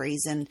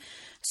stories. And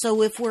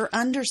so if we're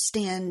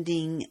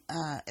understanding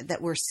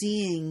that we're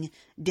seeing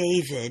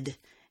David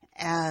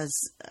as,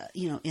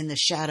 in the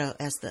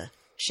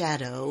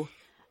shadow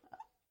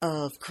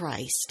of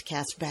Christ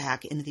cast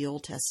back into the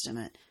Old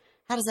Testament,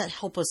 how does that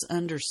help us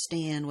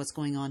understand what's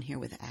going on here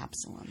with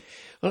Absalom?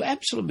 Well,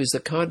 Absalom is the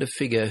kind of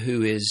figure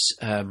who is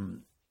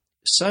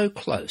so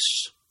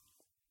close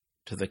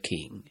to the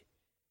king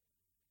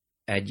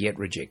and yet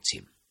rejects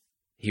him.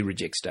 he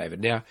rejects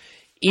David. Now,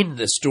 in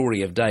the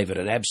story of David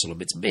and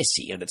Absalom, it's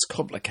messy and it's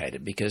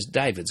complicated because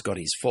David's got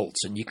his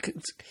faults, and you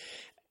can,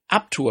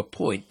 up to a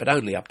point, but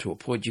only up to a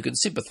point, you can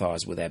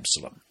sympathise with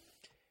Absalom.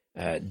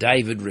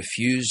 David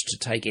refused to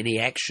take any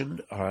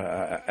action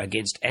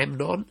against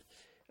Amnon,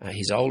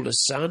 his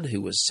oldest son,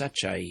 who was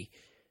such an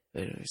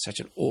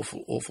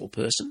awful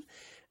person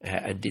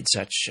and did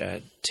such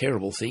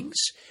terrible things.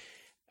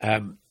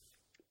 And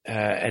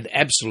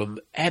Absalom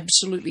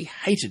absolutely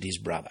hated his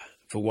brother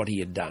for what he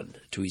had done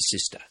to his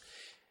sister,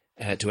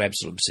 to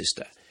Absalom's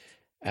sister.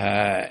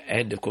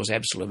 And, of course,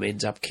 Absalom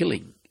ends up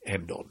killing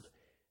Amnon.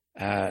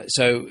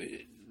 So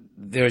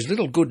there is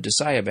little good to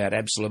say about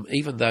Absalom,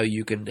 even though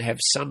you can have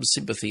some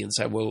sympathy and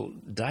say, well,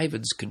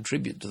 David's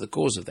contributed to the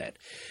cause of that.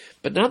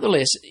 But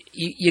nonetheless,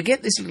 you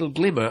get this little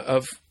glimmer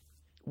of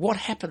what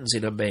happens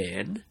in a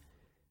man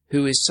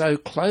who is so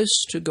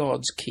close to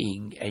God's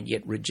king and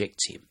yet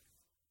rejects him,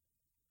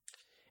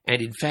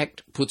 and in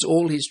fact puts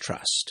all his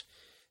trust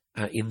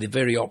in the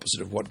very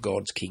opposite of what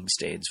God's king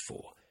stands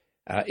for.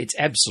 It's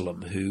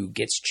Absalom who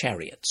gets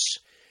chariots.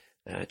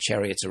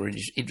 Chariots are an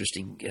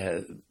interesting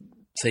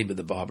theme of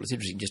the Bible. It's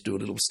interesting just to do a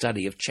little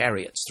study of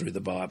chariots through the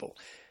Bible.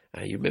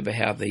 You remember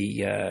how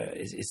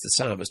it's the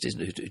psalmist,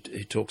 isn't it,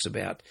 who talks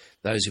about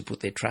those who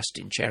put their trust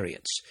in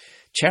chariots.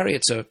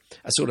 Chariots are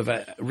sort of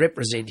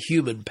represent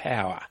human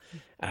power,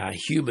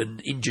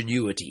 human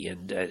ingenuity,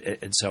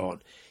 and so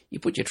on. You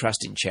put your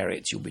trust in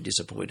chariots, you'll be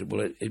disappointed.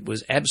 Well, it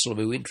was Absalom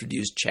who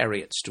introduced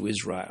chariots to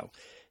Israel.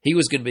 He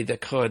was going to be the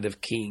kind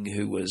of king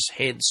who was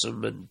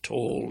handsome and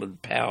tall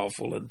and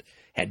powerful and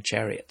had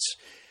chariots.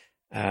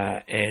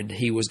 And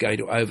he was going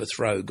to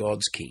overthrow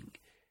God's king.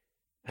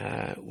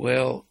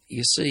 Well,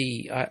 you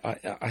see,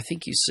 I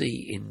think you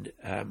see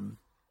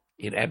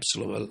in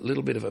Absalom a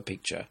little bit of a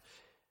picture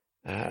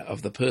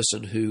of the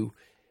person who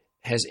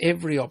has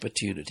every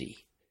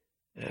opportunity.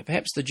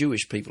 Perhaps the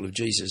Jewish people of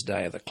Jesus'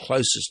 day are the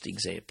closest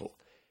example,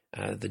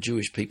 the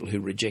Jewish people who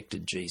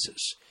rejected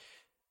Jesus.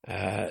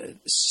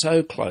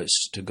 So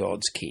close to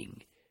God's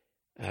king,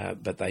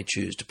 but they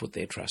choose to put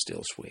their trust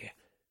elsewhere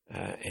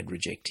and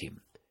reject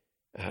him.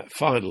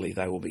 Finally,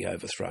 they will be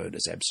overthrown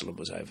as Absalom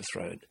was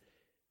overthrown,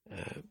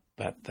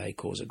 but they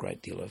cause a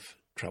great deal of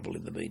trouble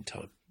in the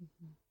meantime.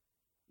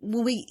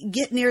 When we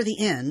get near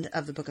the end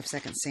of the book of 2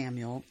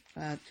 Samuel,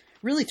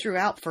 really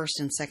throughout 1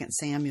 and 2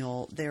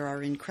 Samuel,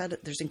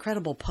 there's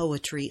incredible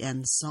poetry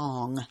and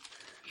song.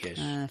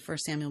 Yes. 1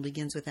 Samuel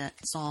begins with that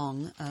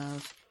song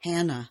of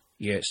Hannah.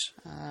 Yes.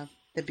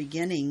 The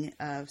beginning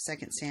of 2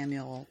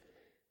 Samuel,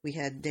 we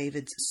had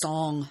David's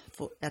song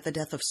at the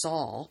death of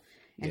Saul.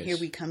 And yes. Here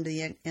we come to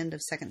the end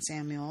of 2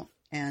 Samuel,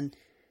 and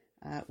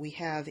we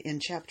have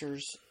in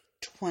chapters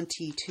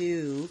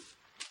 22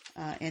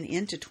 and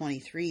into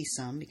 23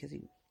 some, because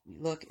you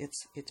look,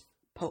 it's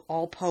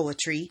all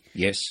poetry.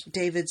 Yes.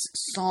 David's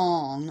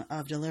song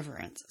of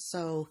deliverance.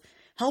 So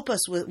help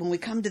us when we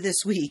come to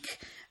this week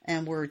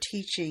and we're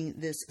teaching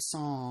this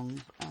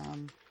song.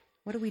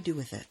 What do we do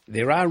with it?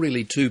 There are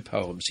really two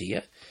poems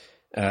here.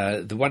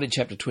 The one in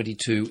chapter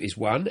 22 is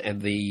one,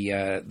 and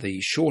the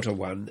shorter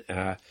one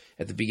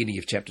at the beginning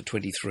of chapter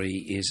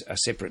 23 is a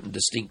separate and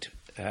distinct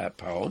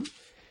poem.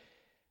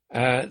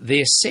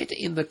 They're set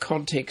in the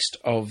context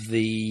of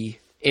the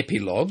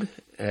epilogue,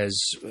 as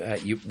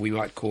we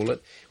might call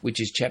it,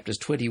 which is chapters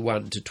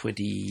 21 to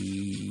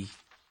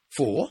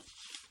 24.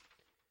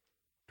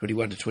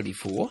 21 to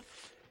 24.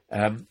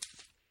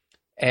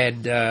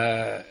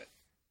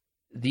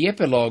 The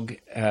epilogue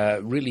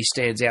really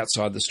stands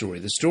outside the story.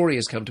 The story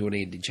has come to an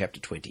end in chapter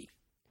 20,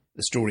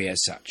 the story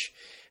as such.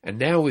 And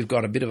now we've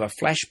got a bit of a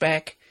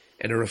flashback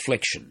and a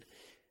reflection.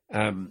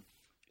 Again,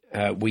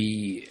 I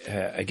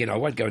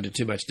won't go into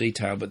too much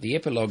detail, but the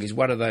epilogue is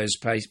one of those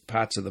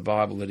parts of the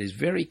Bible that is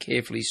very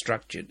carefully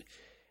structured.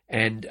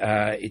 And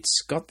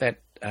it's got that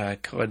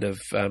kind of,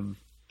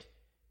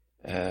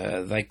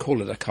 they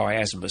call it a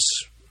chiasmus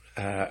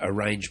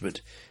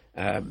arrangement.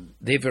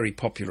 They're very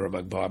popular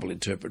among Bible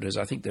interpreters.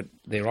 I think that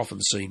they're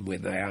often seen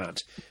when they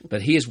aren't.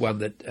 But here's one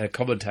that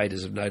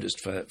commentators have noticed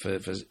for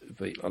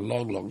a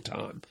long, long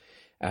time.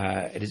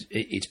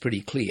 It's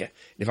pretty clear.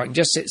 And if I can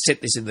just set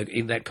this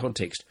in that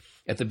context,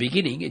 at the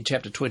beginning in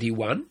chapter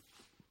 21,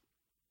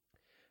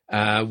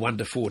 1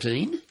 to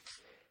 14,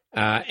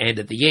 and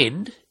at the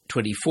end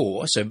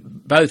 24, so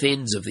both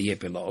ends of the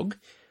epilogue,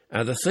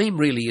 the theme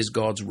really is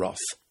God's wrath.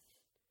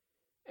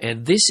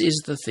 And this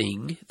is the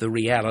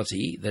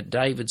reality that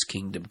David's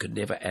kingdom could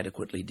never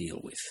adequately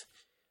deal with.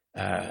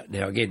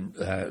 Now, again,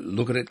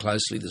 look at it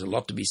closely. There's a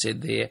lot to be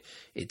said there.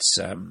 It's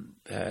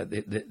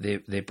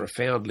they're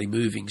profoundly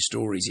moving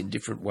stories in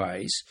different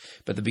ways.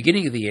 But the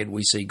beginning of the end,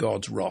 we see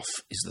God's wrath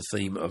is the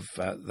theme of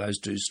those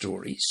two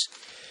stories.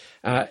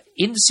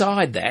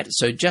 Inside that,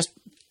 so just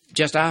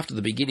after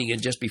the beginning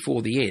and just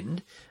before the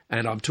end,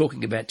 and I'm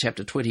talking about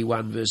chapter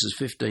 21, verses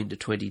 15 to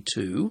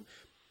 22,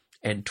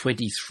 and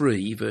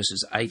 23,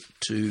 verses 8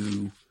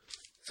 to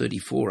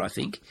 34, I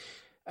think,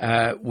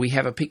 we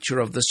have a picture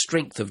of the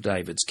strength of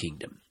David's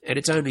kingdom, and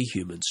it's only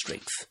human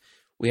strength.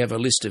 We have a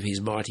list of his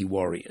mighty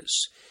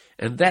warriors,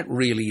 And that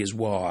really is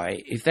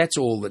why, if that's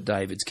all that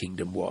David's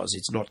kingdom was,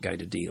 it's not going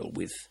to deal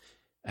with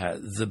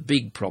the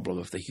big problem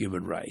of the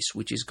human race,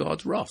 which is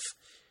God's wrath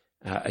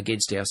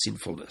against our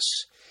sinfulness.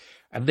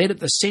 And then at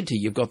the centre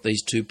you've got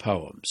these two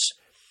poems,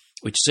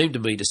 which seem to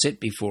me to set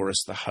before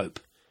us the hope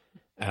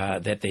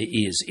that there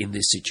is in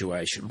this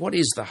situation. What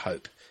is the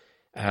hope?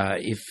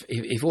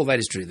 If all that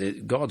is true,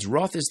 God's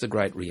wrath is the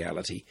great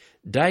reality.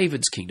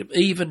 David's kingdom,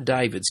 even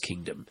David's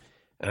kingdom,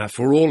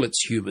 for all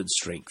its human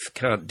strength,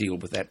 can't deal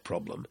with that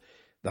problem.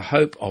 The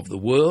hope of the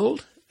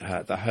world,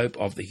 the hope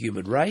of the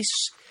human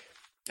race,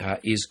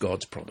 is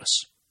God's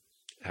promise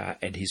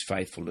and his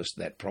faithfulness to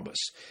that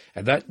promise.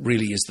 And that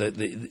really is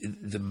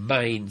the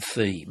main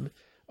theme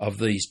of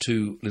these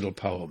two little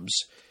poems.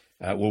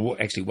 Well,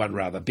 actually one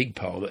rather big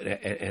poem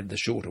and the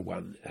shorter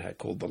one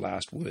called The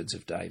Last Words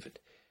of David.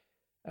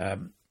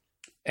 And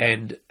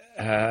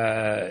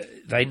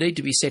they need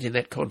to be set in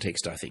that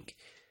context, I think.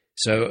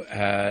 So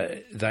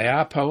they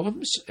are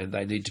poems, and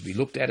they need to be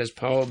looked at as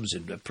poems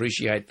and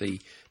appreciate the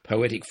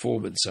poetic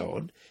form and so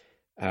on.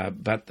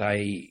 But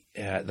they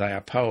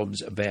are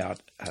poems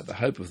about the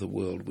hope of the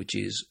world, which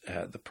is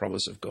the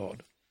promise of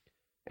God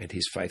and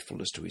his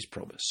faithfulness to his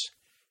promise,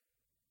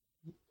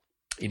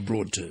 in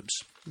broad terms.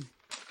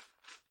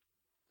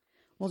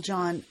 Well,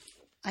 John,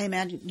 I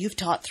imagine you've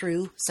taught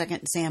through 2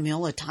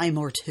 Samuel a time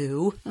or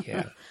two.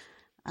 Yeah.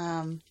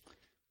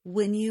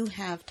 When you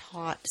have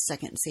taught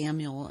 2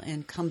 Samuel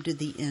and come to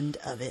the end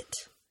of it,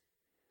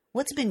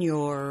 what's been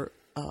your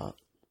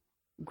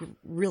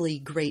really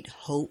great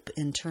hope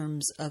in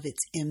terms of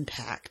its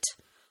impact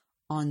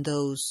on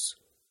those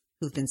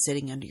who've been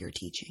sitting under your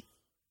teaching?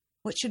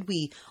 What should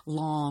we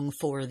long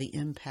for the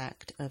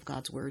impact of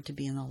God's word to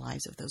be in the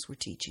lives of those we're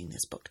teaching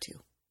this book to?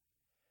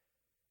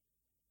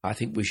 I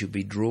think we should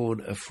be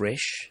drawn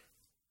afresh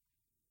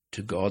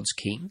to God's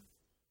King.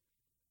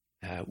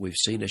 We've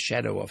seen a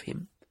shadow of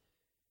him.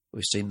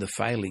 We've seen the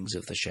failings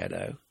of the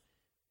shadow,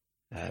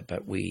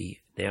 but we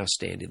now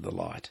stand in the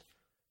light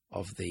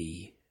of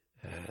the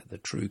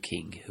true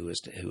King who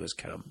has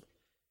come.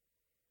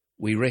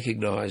 We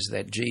recognise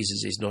that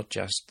Jesus is not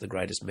just the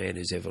greatest man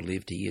who's ever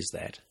lived, he is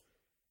that,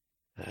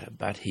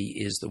 but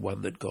he is the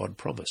one that God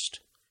promised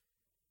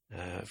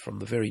from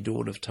the very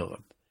dawn of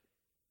time.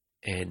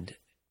 And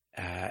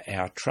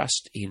our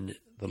trust in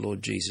the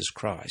Lord Jesus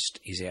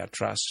Christ is our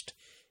trust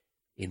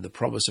in the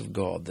promise of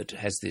God that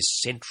has this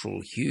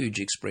central, huge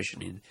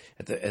expression in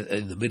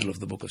the middle of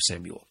the book of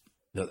Samuel,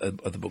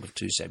 of the book of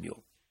 2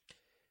 Samuel.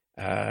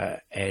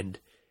 And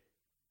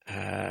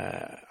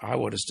I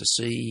want us to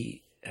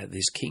see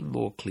this King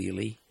more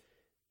clearly,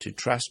 to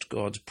trust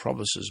God's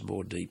promises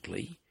more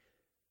deeply,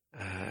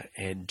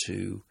 and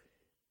to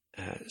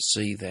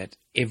see that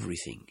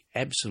everything,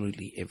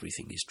 absolutely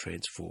everything, is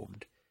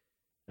transformed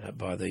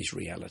by these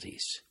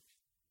realities.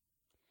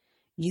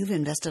 You've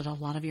invested a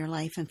lot of your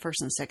life in 1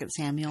 and 2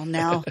 Samuel.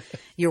 Now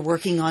you're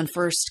working on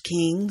 1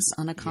 Kings,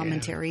 on a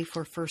commentary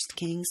for 1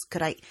 Kings.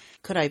 Could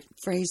I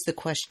phrase the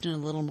question a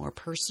little more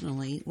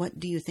personally? What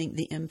do you think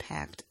the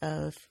impact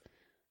of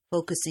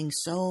focusing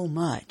so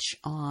much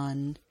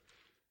on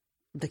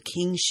the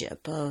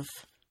kingship of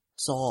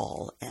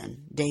Saul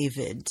and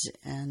David,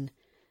 and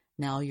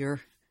now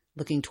you're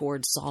looking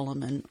towards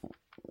Solomon,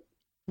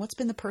 what's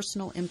been the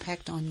personal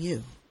impact on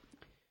you?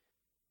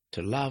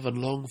 To love and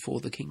long for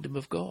the kingdom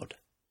of God.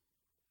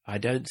 I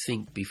don't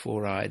think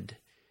before I'd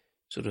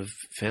sort of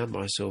found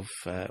myself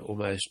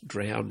almost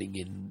drowning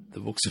in the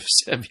books of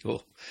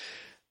Samuel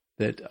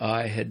that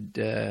I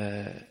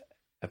had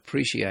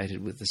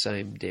appreciated with the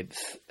same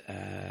depth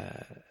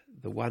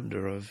the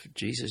wonder of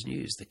Jesus'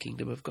 news. The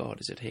kingdom of God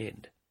is at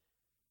hand.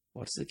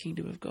 What's the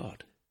kingdom of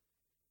God?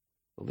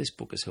 Well, this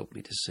book has helped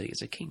me to see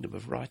it's a kingdom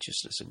of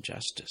righteousness and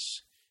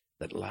justice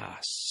that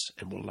lasts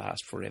and will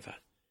last forever.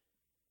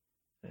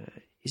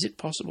 Is it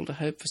possible to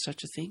hope for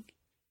such a thing?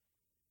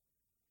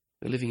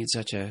 We're living in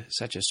such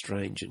a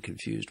strange and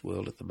confused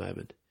world at the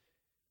moment.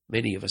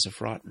 Many of us are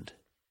frightened,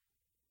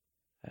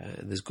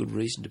 and there's good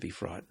reason to be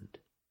frightened.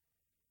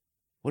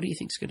 What do you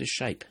think is going to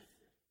shape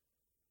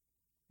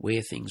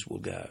where things will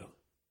go?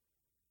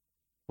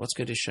 What's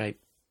going to shape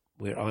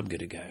where I'm going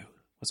to go?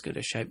 What's going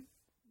to shape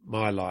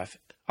my life?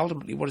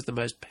 Ultimately, what is the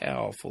most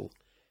powerful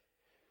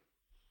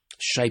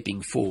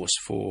shaping force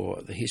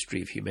for the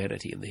history of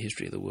humanity and the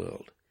history of the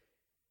world?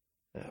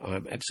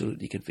 I'm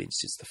absolutely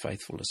convinced it's the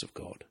faithfulness of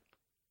God.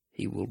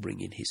 He will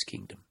bring in his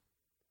kingdom.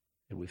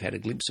 And we've had a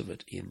glimpse of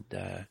it in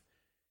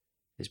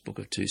this book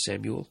of 2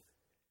 Samuel,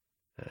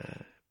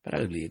 but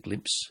only a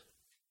glimpse,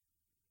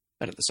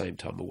 but at the same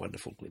time a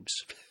wonderful glimpse.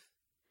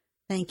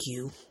 Thank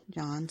you,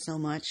 John, so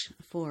much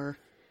for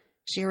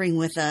sharing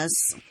with us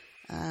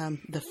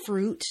the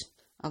fruit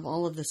of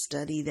all of the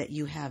study that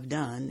you have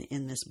done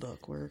in this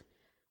book. We're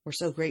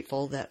so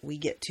grateful that we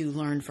get to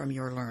learn from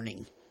your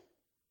learning.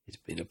 It's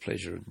been a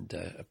pleasure and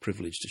a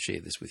privilege to share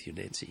this with you,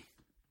 Nancy.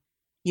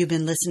 You've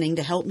been listening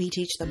to Help Me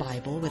Teach the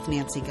Bible with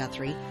Nancy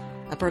Guthrie,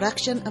 a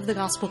production of the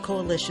Gospel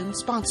Coalition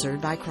sponsored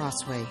by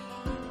Crossway.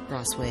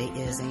 Crossway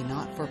is a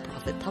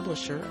not-for-profit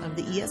publisher of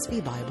the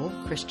ESV Bible,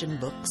 Christian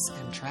books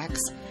and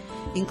tracts,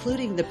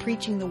 including the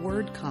Preaching the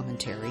Word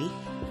commentary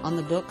on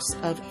the books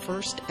of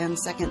 1st and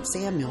 2nd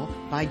Samuel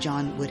by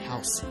John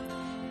Woodhouse.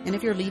 And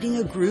if you're leading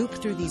a group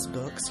through these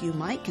books, you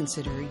might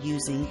consider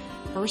using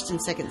 1st and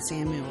 2nd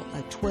Samuel,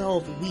 a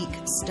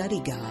 12-week study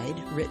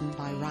guide written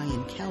by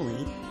Ryan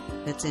Kelly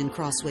that's in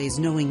Crossway's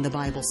Knowing the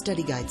Bible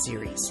Study Guide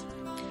series.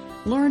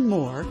 Learn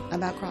more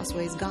about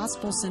Crossway's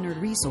gospel-centered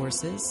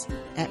resources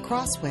at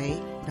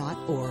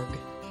crossway.org.